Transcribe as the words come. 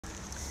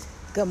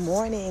Good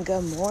morning.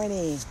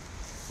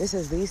 This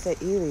is Lisa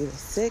Ealy, the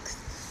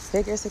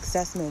six-figure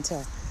success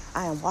mentor.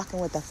 I am walking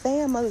with the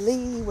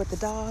family, with the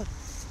dog,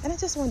 and I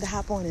just wanted to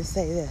hop on and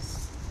say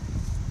this.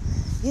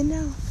 You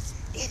know,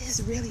 it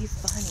is really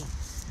funny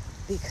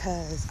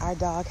because our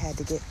dog had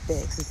to get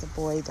fixed. It's a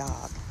boy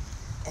dog.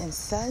 And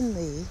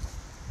suddenly,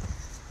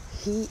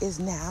 he is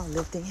now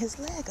lifting his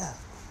leg up.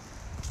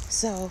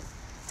 So,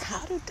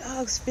 how do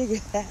dogs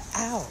figure that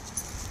out?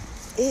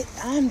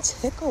 I'm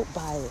tickled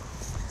by it.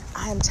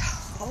 I'm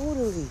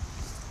totally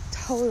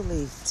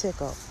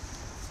tickled.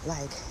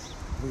 Like,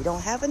 we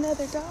don't have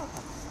another dog.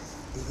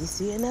 Did he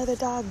see another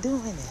dog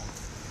doing it?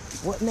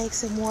 What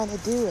makes him want to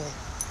do it?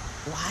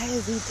 Why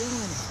is he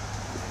doing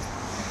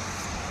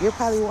it? You're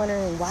probably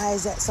wondering, why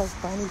is that so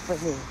funny for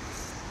me?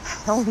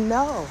 I don't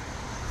know.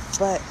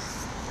 But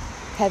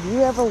have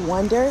you ever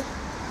wondered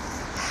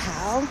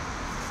how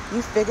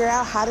you figure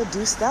out how to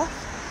do stuff?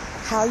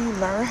 How you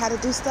learn how to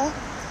do stuff?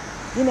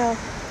 You know,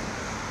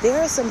 there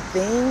are some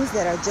things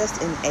that are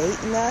just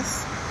innate in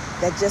us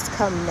that just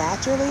come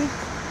naturally.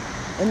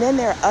 And then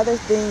there are other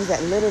things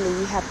that literally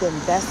we have to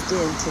invest in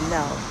to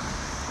know.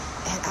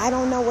 And I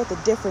don't know what the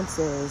difference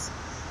is,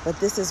 but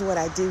this is what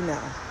I do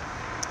know.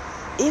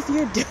 If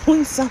you're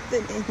doing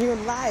something in your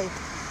life,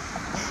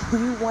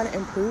 you want to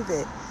improve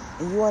it,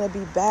 and you want to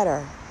be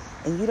better,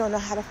 and you don't know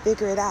how to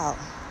figure it out,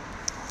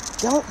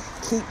 don't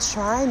keep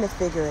trying to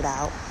figure it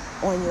out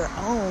on your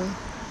own.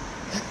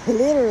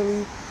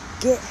 Literally,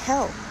 get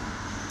help.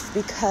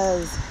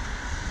 Because,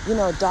 you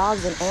know,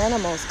 dogs and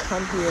animals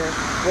come here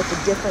with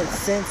a different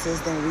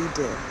senses than we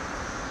do.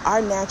 Our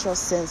natural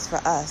sense for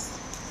us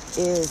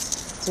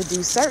is to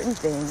do certain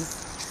things,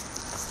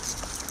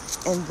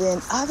 and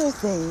then other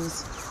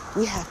things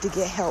we have to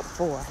get help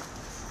for.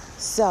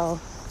 So,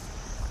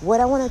 what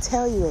I want to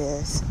tell you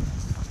is,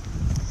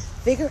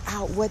 figure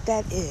out what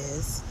that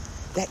is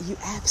that you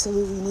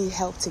absolutely need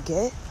help to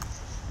get.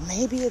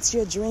 Maybe it's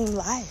your dream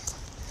life.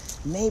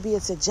 Maybe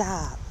it's a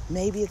job.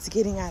 Maybe it's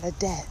getting out of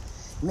debt.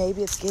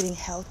 Maybe it's getting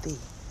healthy.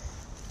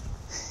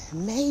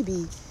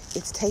 Maybe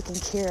it's taking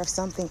care of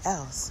something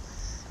else,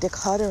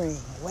 decluttering,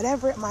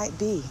 whatever it might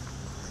be.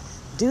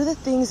 Do the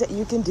things that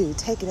you can do.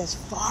 Take it as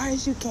far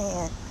as you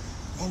can,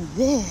 and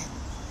then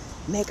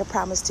make a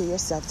promise to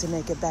yourself to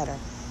make it better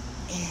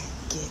and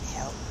get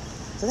help.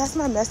 So that's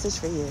my message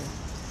for you,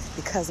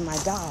 because my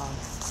dog,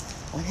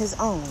 on his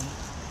own,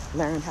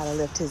 learned how to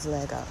lift his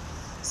leg up.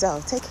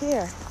 So take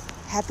care.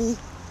 Happy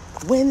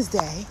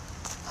Wednesday,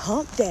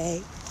 hump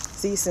day.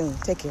 See you soon.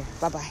 Take care.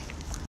 Bye-bye.